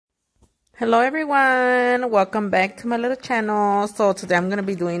Hello everyone, welcome back to my little channel. So today I'm going to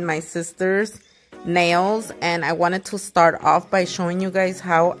be doing my sister's nails, and I wanted to start off by showing you guys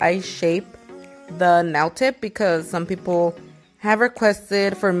how I shape the nail tip, because some people have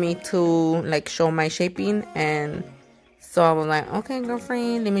requested for me to like show my shaping, and so I was like, okay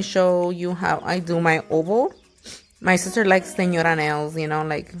girlfriend, let me show you how I do my oval. My sister likes señora nails, you know,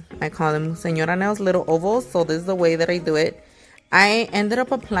 like I call them señora nails, little ovals. So this is the way that I do it. I ended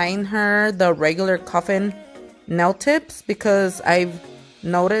up applying her the regular coffin nail tips because I've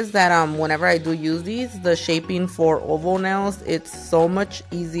noticed that whenever I do use these, the shaping for oval nails, it's so much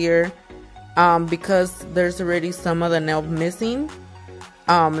easier because there's already some of the nail missing.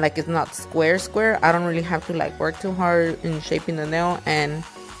 Like it's not square. I don't really have to like work too hard in shaping the nail, and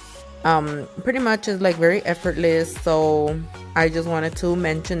pretty much it's like very effortless. So I just wanted to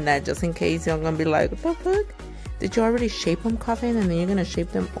mention that just in case y'all gonna be like, what the fuck? Did you already shape them coffin and then you're gonna shape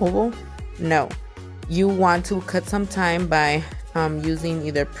them oval? No, you want to cut some time by using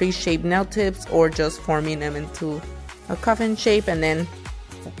either pre-shaped nail tips or just forming them into a coffin shape and then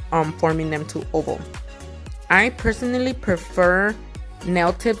forming them to oval. I personally prefer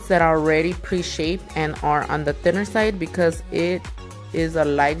nail tips that are already pre-shaped and are on the thinner side because it is a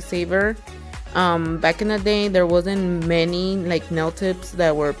lifesaver. Back in the day, there wasn't many like nail tips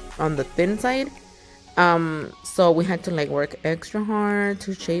that were on the thin side. So we had to like work extra hard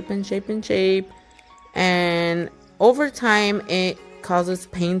to shape, and over time it causes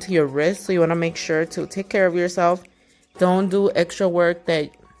pain to your wrist, so you want to make sure to take care of yourself. Don't do extra work that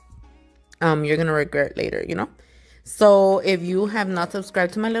you're gonna regret later, you know. So if you have not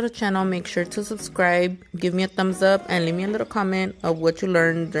subscribed to my little channel, make sure to subscribe, give me a thumbs up, and leave me a little comment of what you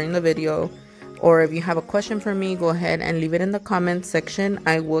learned during the video. Or if you have a question for me, go ahead and leave it in the comment section.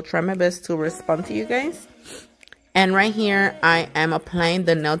 I will try my best to respond to you guys. And right here, I am applying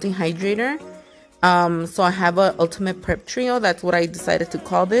the nail dehydrator. So I have a ultimate prep trio. That's what I decided to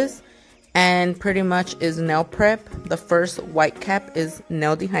call this. And pretty much is nail prep. The first white cap is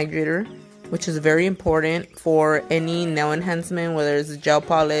nail dehydrator, which is very important for any nail enhancement, whether it's gel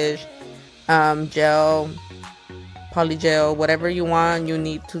polish, gel, polygel, whatever you want, you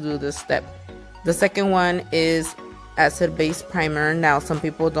need to do this step. The second one is acid-based primer. Now, some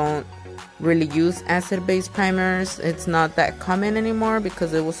people don't really use acid-based primers. It's not that common anymore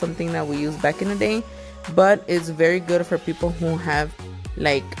because it was something that we used back in the day. But it's very good for people who have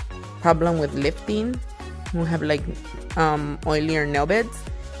like problem with lifting, who have like oilier nail beds.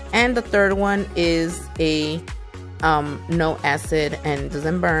 And the third one is a no acid and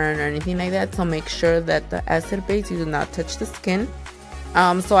doesn't burn or anything like that. So make sure that the acid base, you do not touch the skin.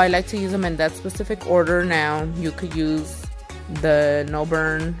 So I like to use them in that specific order. Now you could use the no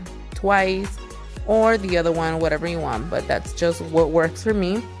burn twice or the other one, whatever you want, but that's just what works for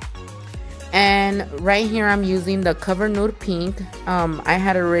me. And right here I'm using the Cover Nude Pink. I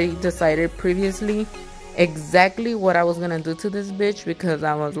had already decided previously exactly what I was gonna do to this bitch because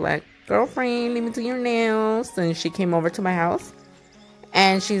I was like, girlfriend, let me do your nails. And she came over to my house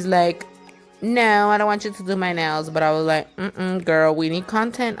and she's like, no, I don't want you to do my nails. But I was like, girl, we need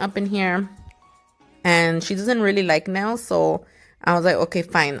content up in here. And she doesn't really like nails, so I was like, okay,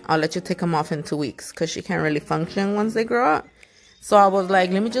 fine, I'll let you take them off in 2 weeks because she can't really function once they grow up. So I was like,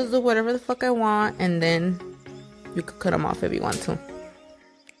 let me just do whatever the fuck I want, and then you could cut them off if you want to.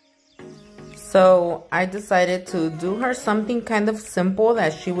 So I decided to do her something kind of simple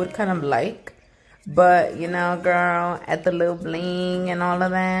that she would kind of like. But, you know, girl, add the little bling and all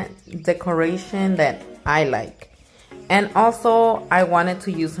of that decoration that I like. And also, I wanted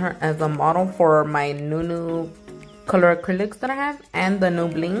to use her as a model for my new color acrylics that I have and the new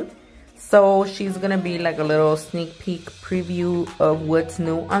bling. So she's going to be like a little sneak peek preview of what's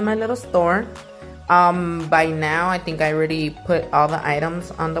new on my little store. By now, I think I already put all the items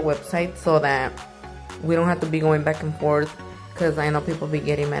on the website so that we don't have to be going back and forth. Because I know people be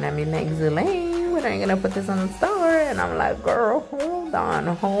getting mad at me like, Zelaine, when are you going to put this on the store? And I'm like, girl, hold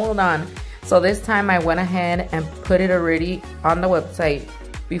on. So this time I went ahead and put it already on the website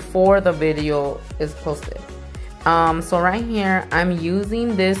before the video is posted. So right here, I'm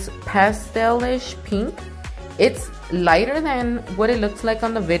using this pastelish pink. It's lighter than what it looks like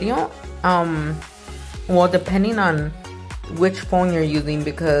on the video. Well, depending on which phone you're using,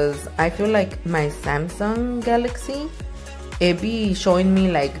 because I feel like my Samsung Galaxy, it be showing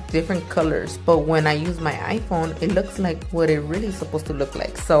me like different colors, but when I use my iPhone, it looks like what it really is supposed to look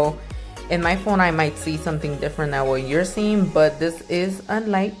like. So in my phone, I might see something different than what you're seeing, but this is a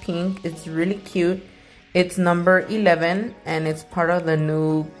light pink. It's really cute. It's number 11, and it's part of the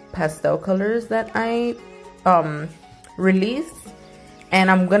new pastel colors that I released. And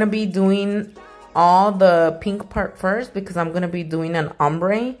I'm gonna be doing all the pink part first because I'm gonna be doing an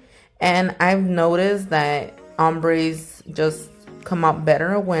ombre. And I've noticed that ombres just come out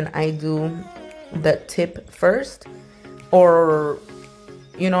better when I do the tip first. Or,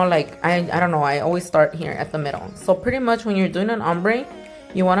 you know, like, I don't know, I always start here at the middle. So pretty much when you're doing an ombre,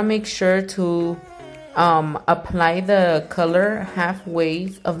 you wanna make sure to apply the color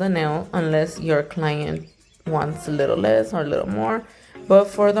halfway of the nail unless your client wants a little less or a little more. But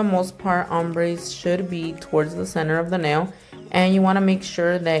for the most part, ombres should be towards the center of the nail. And you want to make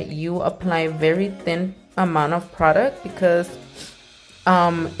sure that you apply very thin amount of product, because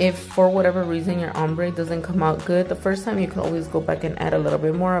if for whatever reason your ombre doesn't come out good the first time, you can always go back and add a little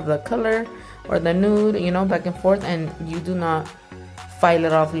bit more of the color or the nude, you know, back and forth, and you do not file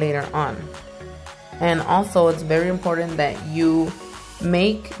it off later on. And also, it's very important that you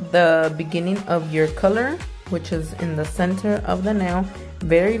make the beginning of your color, which is in the center of the nail,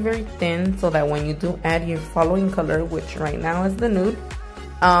 very, very thin, so that when you do add your following color, which right now is the nude,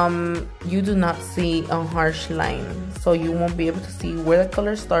 you do not see a harsh line. So you won't be able to see where the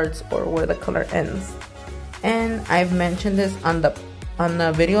color starts or where the color ends. And I've mentioned this on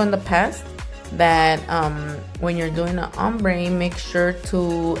the video in the past, that when you're doing an ombre, make sure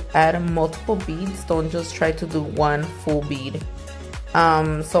to add multiple beads. Don't just try to do one full bead.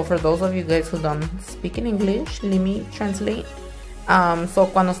 So for those of you guys who don't speak in English, let me translate. So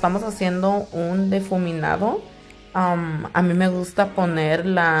cuando estamos haciendo un difuminado, a mí me gusta poner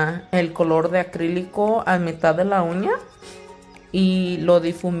el color de acrílico a mitad de la uña y lo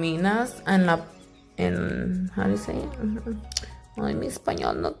difuminas en how do you say it? Ay, mi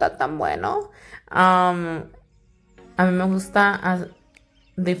español no está tan bueno. A mí me gusta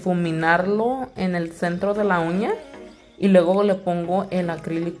difuminarlo en el centro de la uña y luego le pongo el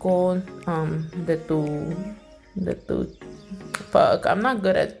acrílico de tu fuck, I'm not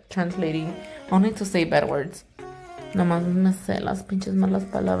good at translating. Only to say bad words. Nomás me sé las pinches malas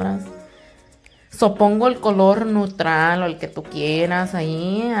palabras. So pongo el color neutral o el que tú quieras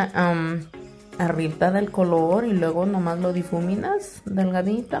ahí arriba del color y luego nomás lo difuminas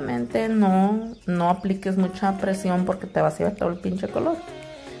delgaditamente. No apliques mucha presión porque te vas a llevar todo el pinche color.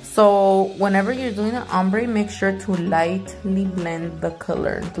 So whenever you're doing an ombre, make sure to lightly blend the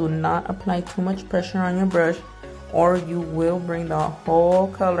color. Do not apply too much pressure on your brush, or you will bring the whole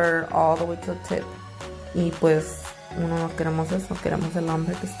color all the way to the tip. Y pues uno no queremos eso, queremos el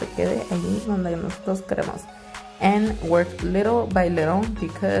ombre que se quede allí donde nosotros queremos. And work little by little,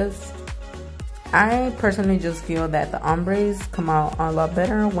 because I personally just feel that the ombres come out a lot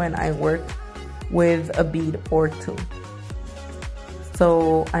better when I work with a bead or two.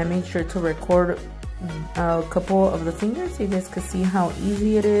 So I made sure to record a couple of the fingers so you guys can see how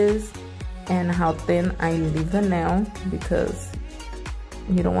easy it is and how thin I leave the nail, because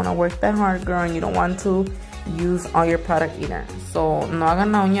you don't want to work that hard, girl, and you don't want to use all your product either. So no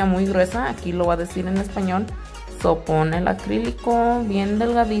hagan la uña muy gruesa, aquí lo voy a decir en español. So pon el acrílico bien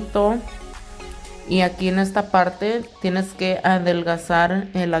delgadito y aquí en esta parte tienes que adelgazar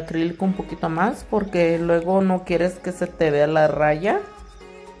el acrílico un poquito más, porque luego no quieres que se te vea la raya,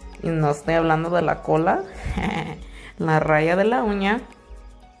 y no estoy hablando de la cola, la raya de la uña.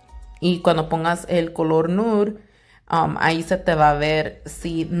 Y cuando pongas el color nude, ahí se te va a ver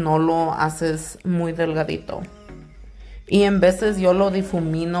si no lo haces muy delgadito. Y en veces yo lo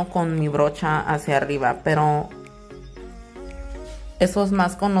difumino con mi brocha hacia arriba, pero eso es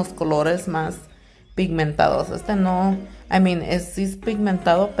más con los colores más pigmentados. Este no, sí es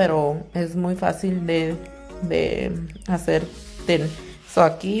pigmentado, pero es muy fácil de hacer thin. So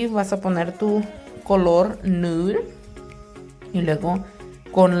aquí vas a poner tu color nude y luego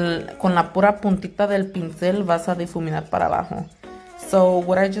con la pura puntita del pincel vas a difuminar para abajo. So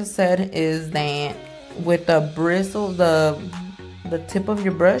what I just said is that with the bristle, the tip of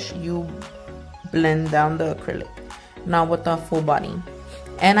your brush, you blend down the acrylic, not with the full body.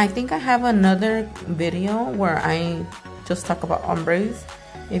 And I think I have another video where I just talk about ombres.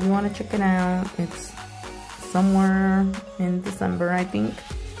 If you want to check it out, it's somewhere in December, I think.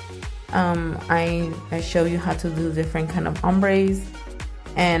 I show you how to do different kind of ombres.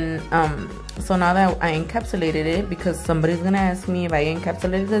 And so now that I encapsulated it, because somebody's gonna ask me if I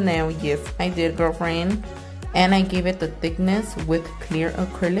encapsulated the nail, yes I did, girlfriend. And I gave it the thickness with clear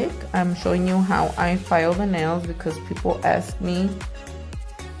acrylic. I'm showing you how I file the nails because people ask me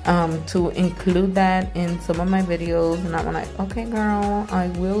to include that in some of my videos, and I'm like, okay girl, I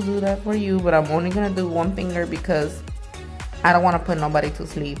will do that for you, but I'm only gonna do one finger because I don't want to put nobody to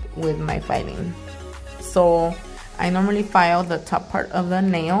sleep with my filing. So I normally file the top part of the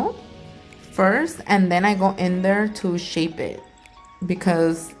nail first, and then I go in there to shape it.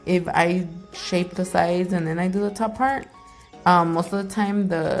 because if I shape the sides and then I do the top part, most of the time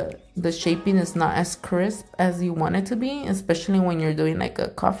the shaping is not as crisp as you want it to be, especially when you're doing like a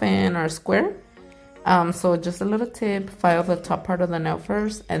coffin or a square. So just a little tip, file the top part of the nail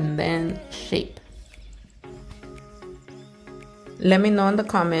first and then shape. Let me know in the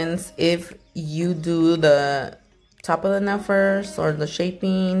comments if you do the top of the nail first or the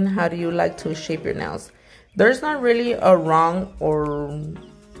shaping. How do you like to shape your nails? There's not really a wrong or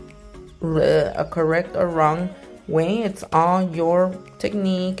a correct or wrong way. It's all your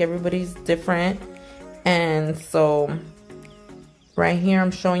technique. Everybody's different. And so right here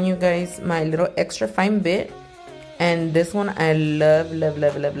I'm showing you guys my little extra fine bit, and this one I love.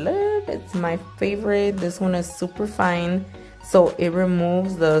 It's my favorite. This one is super fine, so it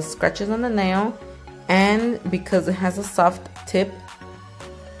removes the scratches on the nail, and because it has a soft tip,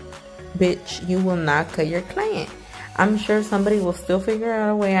 bitch, you will not cut your client. I'm sure somebody will still figure out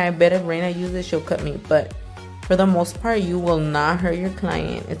a way. I bet if Reina uses it, she'll cut me, but for the most part, you will not hurt your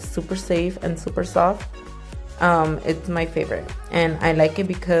client. It's super safe and super soft. It's my favorite, and I like it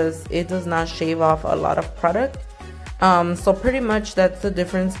because it does not shave off a lot of product. So pretty much that's the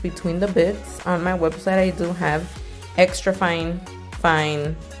difference between the bits. On my website, I do have extra fine,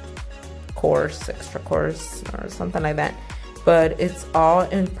 coarse, extra coarse, or something like that. But it's all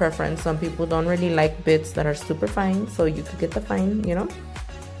in preference. Some people don't really like bits that are super fine, so you could get the fine, you know?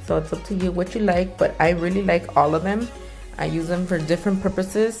 So it's up to you what you like, but I really like all of them. I use them for different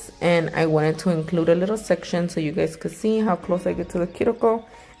purposes, and I wanted to include a little section so you guys could see how close I get to the cuticle.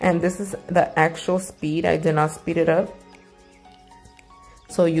 And this is the actual speed. I did not speed it up.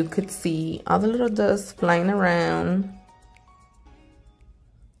 So you could see all the little dust flying around.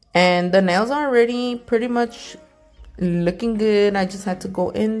 And the nails are already pretty much looking good. I just had to go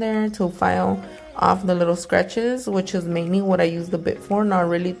in there to file off the little scratches, which is mainly what I use the bit for, not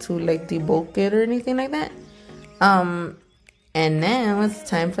really to like debulk it or anything like that. And now it's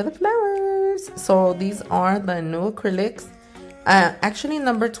time for the flowers. So these are the new acrylics. Actually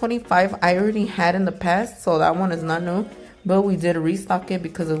number 25 I already had in the past, so that one is not new, but we did restock it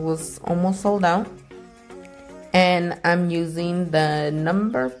because it was almost sold out. And I'm using the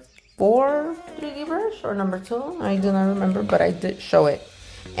number 4 3D brush or number 2, I do not remember, but I did show it.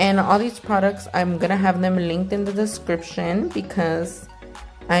 And all these products, I'm gonna have them linked in the description because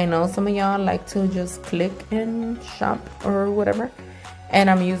I know some of y'all like to just click and shop or whatever. And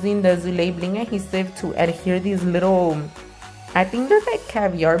I'm using the Bling Adhesive to adhere these little, I think they're like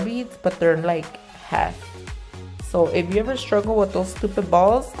caviar beads, but they're like half. So if you ever struggle with those stupid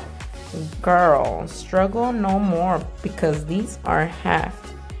balls, girl, struggle no more, because these are half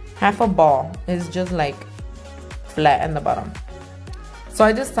a ball is just like flat in the bottom. So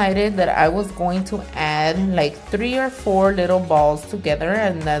I decided that I was going to add like 3 or 4 little balls together,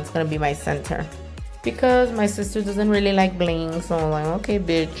 and that's gonna be my center, because my sister doesn't really like bling. So I'm like, okay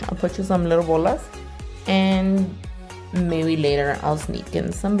bitch, I'll put you some little bolas, and maybe later I'll sneak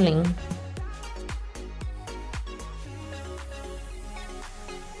in some bling.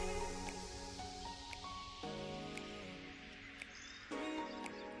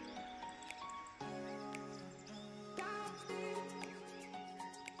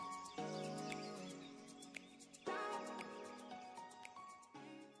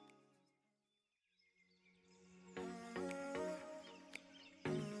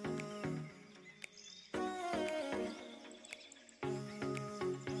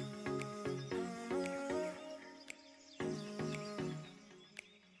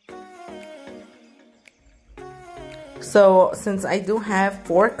 So since I do have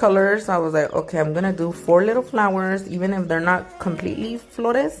 4 colors, I was like, okay, I'm gonna do 4 little flowers. Even if they're not completely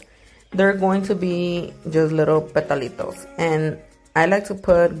flores, they're going to be just little petalitos. And I like to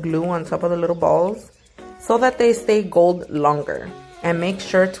put glue on top of the little balls so that they stay gold longer. And make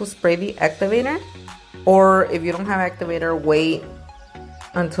sure to spray the activator, or if you don't have activator, wait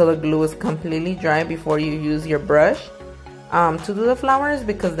until the glue is completely dry before you use your brush to do the flowers,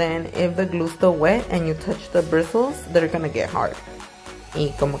 because then if the glue's still wet and you touch the bristles, they're gonna get hard.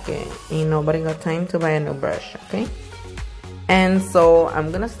 Y como que ain't nobody got time to buy a new brush, okay? And so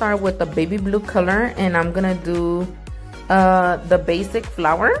I'm gonna start with the baby blue color, and I'm gonna do the basic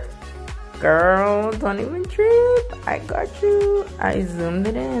flower. Girl, don't even trip, I got you. I zoomed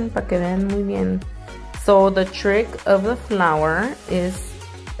it in para que vean muy bien. So the trick of the flower is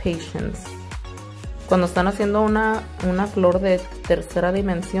patience. Cuando están haciendo una flor de tercera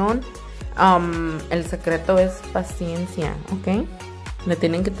dimensión, el secreto es paciencia, ¿ok? Le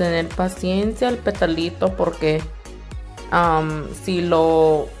tienen que tener paciencia al petalito, porque si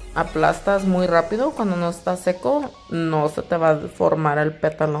lo aplastas muy rápido, cuando no está seco, no se te va a formar el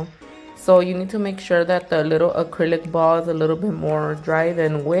pétalo. So you need to make sure that the little acrylic ball is a little bit more dry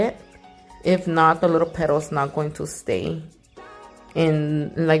than wet. If not, the little petal is not going to stay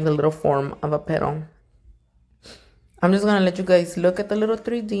in like the little form of a petal. I'm just gonna let you guys look at the little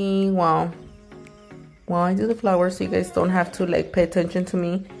 3D while I do the flower, so you guys don't have to like pay attention to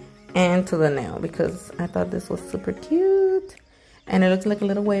me and to the nail, because I thought this was super cute. And it looks like a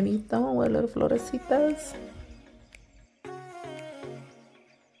little huevito with little florecitas.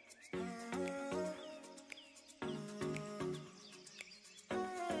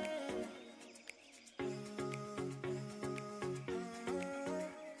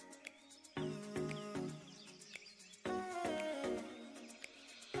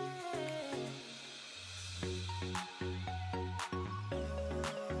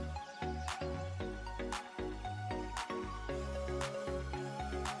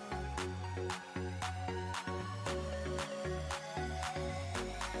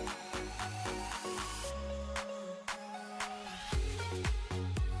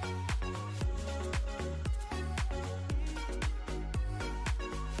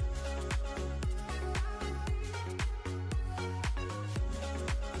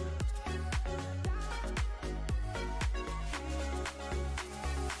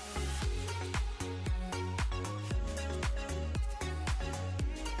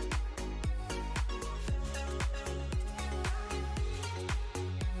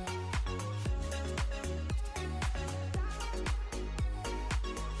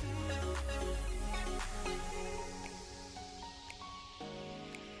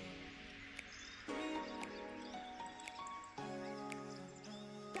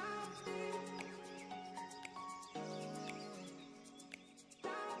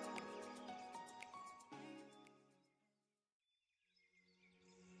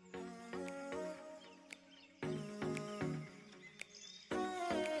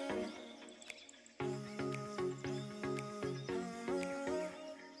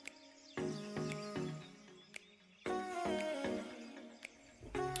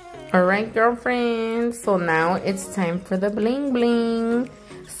 Alright, girlfriends, so now it's time for the bling bling.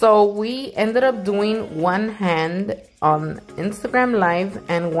 So we ended up doing one hand on Instagram Live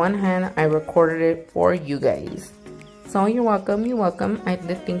and one hand I recorded it for you guys. So you're welcome, you're welcome. I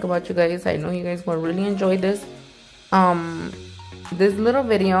did think about you guys. I know you guys will really enjoy this little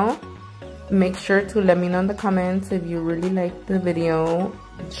video. Make sure to let me know in the comments if you really like the video.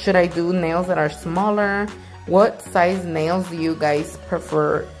 Should I do nails that are smaller? What size nails do you guys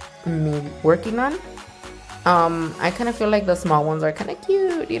prefer me working on? I kind of feel like the small ones are kind of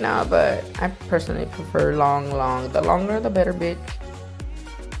cute, you know, but I personally prefer long. The longer the better, bitch.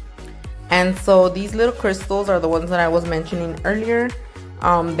 And so these little crystals are the ones that I was mentioning earlier.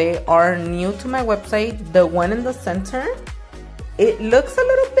 They are new to my website. The one in the center, it looks a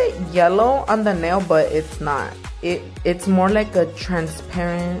little bit yellow on the nail, but it's not. It's more like a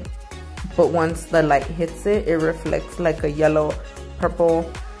transparent, but once the light hits it, it reflects like a yellow, purple,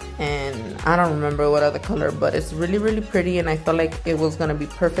 and I don't remember what other color, but it's really, really pretty, and I felt like it was gonna be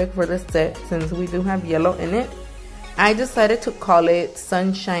perfect for this set since we do have yellow in it. I decided to call it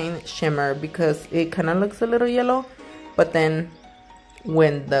Sunshine Shimmer because it kind of looks a little yellow, but then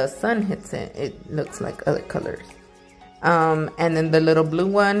when the sun hits it, it looks like other colors. And then the little blue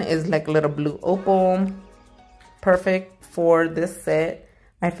one is like a little blue opal, perfect for this set.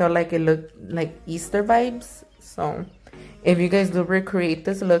 I felt like it looked like Easter vibes, so if you guys do recreate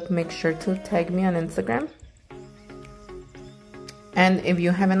this look, make sure to tag me on Instagram. And if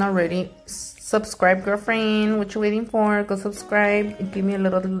you haven't already, subscribe, girlfriend. What you waiting for? Go subscribe and give me a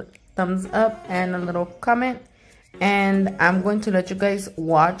little thumbs up and a little comment. And I'm going to let you guys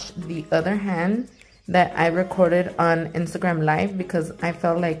watch the other hand that I recorded on Instagram Live because I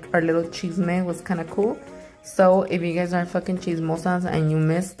felt like our little chisme was kind of cool. So if you guys are fucking chismosas and you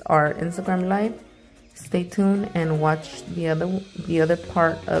missed our Instagram Live, stay tuned and watch the other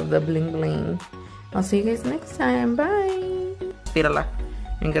part of the bling bling. I'll see you guys next time. Bye. Tírala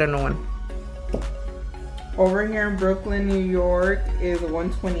and get a new one. Over here in Brooklyn, New York is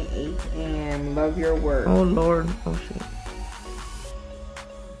 128 and love your work. Oh Lord. Oh shit.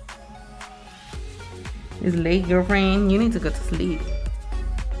 It's late, girlfriend. You need to go to sleep.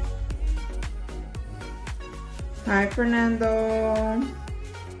 Hi, Fernando.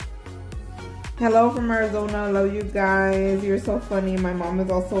 Hello from Arizona. Love you guys. You're so funny. My mom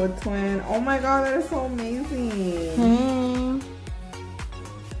is also a twin. Oh my god, that is so amazing.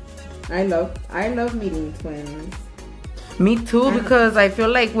 I love meeting twins. Me too, because I feel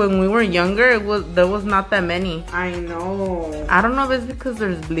like when we were younger, there was not that many. I know. I don't know if it's because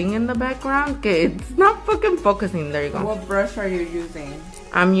there's bling in the background. Okay, it's not fucking focusing. There you go. What brush are you using?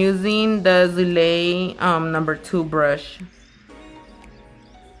 I'm using the Zulay number 2 brush.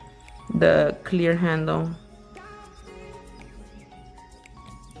 The clear handle.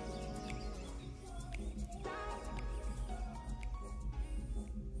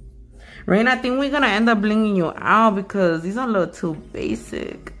 Rain, I think we're gonna end up blinging you out because these are a little too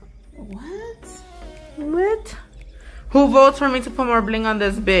basic. What? What? Who votes for me to put more bling on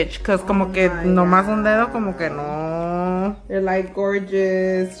this bitch? Cause como que nomás un dedo, como que no. They're like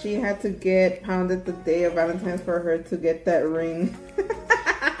gorgeous. She had to get pounded the day of Valentine's for her to get that ring.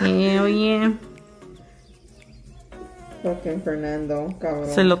 Hell yeah. Fucking Fernando, cabrón.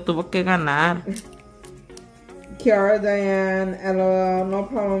 Se lo tuvo que ganar. Kiara Diane, LOL, no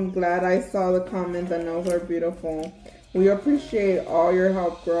problem. Glad I saw the comment. The nails are beautiful. We appreciate all your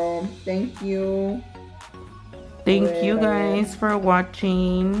help, girl. Thank you. Thank you guys for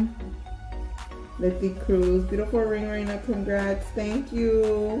watching. Letty Cruz, beautiful ring, Reina. Congrats. Thank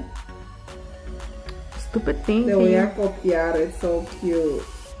you. Stupid thing. Te voy a copiar. It's so cute.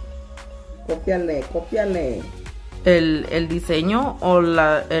 Cópiale, cópiale. El diseño o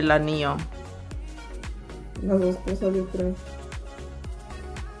el anillo. Las dos cosas, yo creo.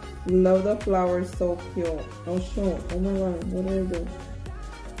 Love the flowers, so cute. Oh shoot, oh my god, what do I do?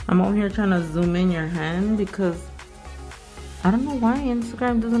 I'm over here trying to zoom in your hand because I don't know why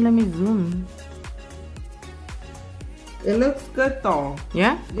Instagram doesn't let me zoom. It looks good though.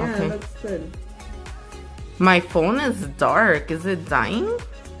 Yeah? Yeah, okay. It looks good. My phone is dark. Is it dying?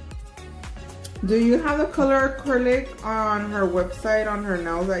 Do you have the color acrylic on her website, on her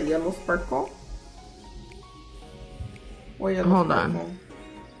nails at Yellow Sparkle? Or Yellow Hold Sparkle?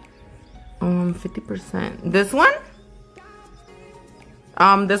 on. 50%. This one?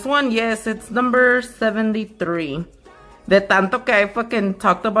 This one, yes, it's number 73. De tanto que I fucking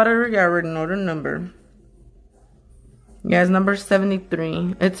talked about it, I already know the number. Yeah, it's number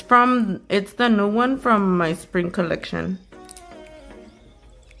 73. It's the new one from my spring collection.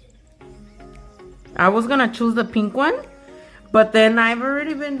 I was gonna choose the pink one, but then I've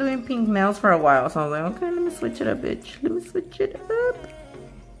already been doing pink nails for a while, so I was like, okay, let me switch it up, bitch. Let me switch it up.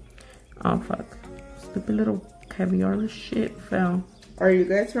 Oh, fuck. Stupid little caviar shit fell. Are you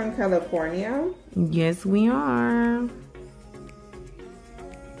guys from California? Yes, we are.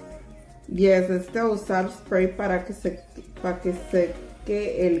 Yes, es de usar spray para que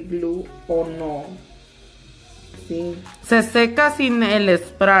seque el glue o no. Sí. Se seca sin el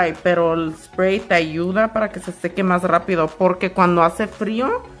spray, pero el spray te ayuda para que se seque más rápido, porque cuando hace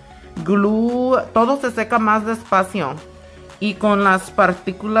frío, glue, todo se seca más despacio. Y con las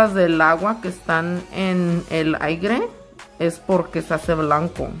partículas del agua que están en el aire, es porque se hace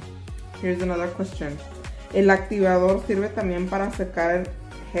blanco. Here's another question. ¿El activador sirve también para secar el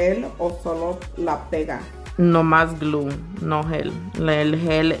gel o solo la pega? No más glue, no gel. El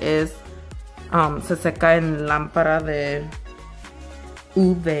gel es se seca en lámpara de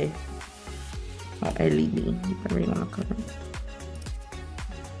UV o LED, whatever you want to call it.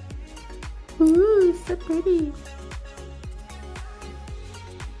 Ooh, so pretty.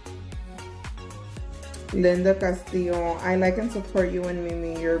 Linda Castillo, I like and support you and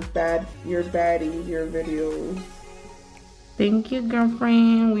Mimi. Your baddies, your videos. Thank you,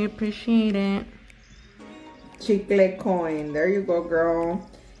 girlfriend. We appreciate it. Chicle coin. There you go, girl.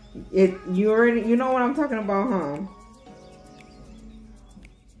 You know what I'm talking about, huh?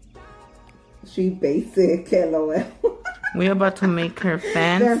 She basic, LOL. We're about to make her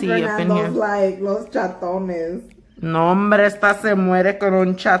fancy up in here. Like los chatones. No, hombre, esta se muere con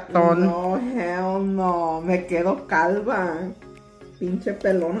un chatón. No, hell no. Me quedo calva. Pinche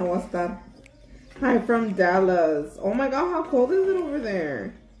pelona voy a estar. Hi from Dallas. Oh my god, how cold is it over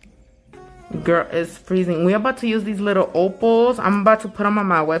there? Girl, it's freezing. We're about to use these little opals. I'm about to put them on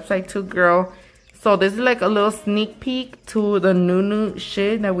my website too, girl. So this is like a little sneak peek to the new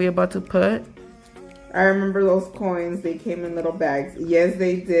shit that we're about to put. I remember those coins. They came in little bags. Yes,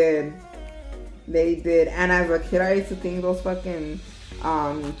 they did. They did. And as a kid, I used to think those fucking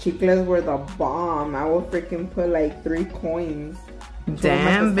chicles were the bomb. I would freaking put like 3 coins.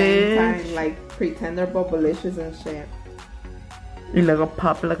 Damn, bitch. Time, like pretend they're bubblicious and shit. Y luego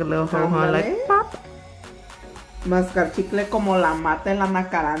pop like a little ho-ho, like pop. Mascar chicle como la mata en la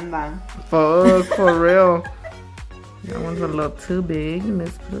nacaranda. Fuck, for real. That one's a little too big.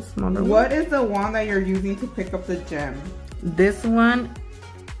 Let's put a smaller one. What is the one that you're using to pick up the gem? This one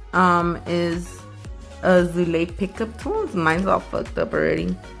is a Zulay pickup tool. Mine's all fucked up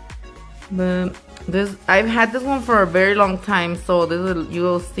already. But This, I've had this one for a very long time, so this is,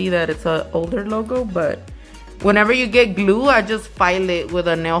 you'll see that it's an older logo, but whenever you get glue, I just file it with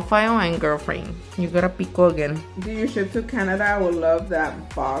a nail file and girlfriend. You gotta pico again. Do you ship to Canada? I would love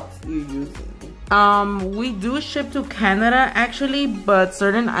that box you're using. We do ship to Canada actually, but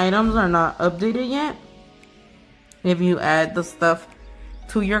certain items are not updated yet. If you add the stuff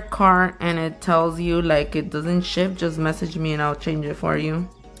to your cart and it tells you like it doesn't ship, just message me and I'll change it for you.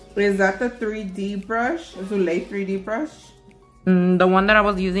 Is that the 3D brush? The Soleil 3D brush? The one that I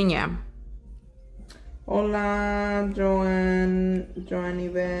was using, yeah. Hola, Joanne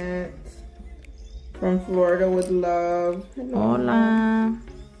Yvette from Florida with love. Hello. Hola.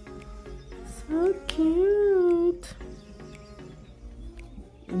 So cute.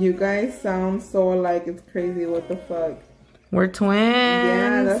 You guys sound so alike. It's crazy. What the fuck? We're twins.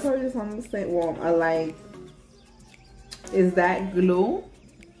 Yeah, that's how you sound the same. Well, alike. Is that glue?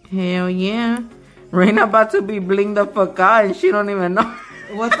 Hell yeah. Reina about to be bling the fuck out and she don't even know.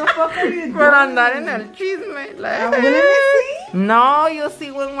 What the fuck are you doing? Por andar en el chisme. Like, Let me see. no, you'll see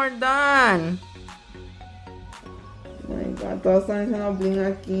when we're done. Oh my god, todos están diciendo bling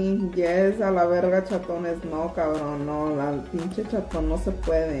aquí. Yes, a la verga chatones. No, cabrón, no. La pinche chatón no se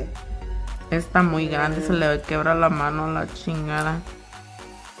puede. Está muy grande, se le quebra la mano a la chingada.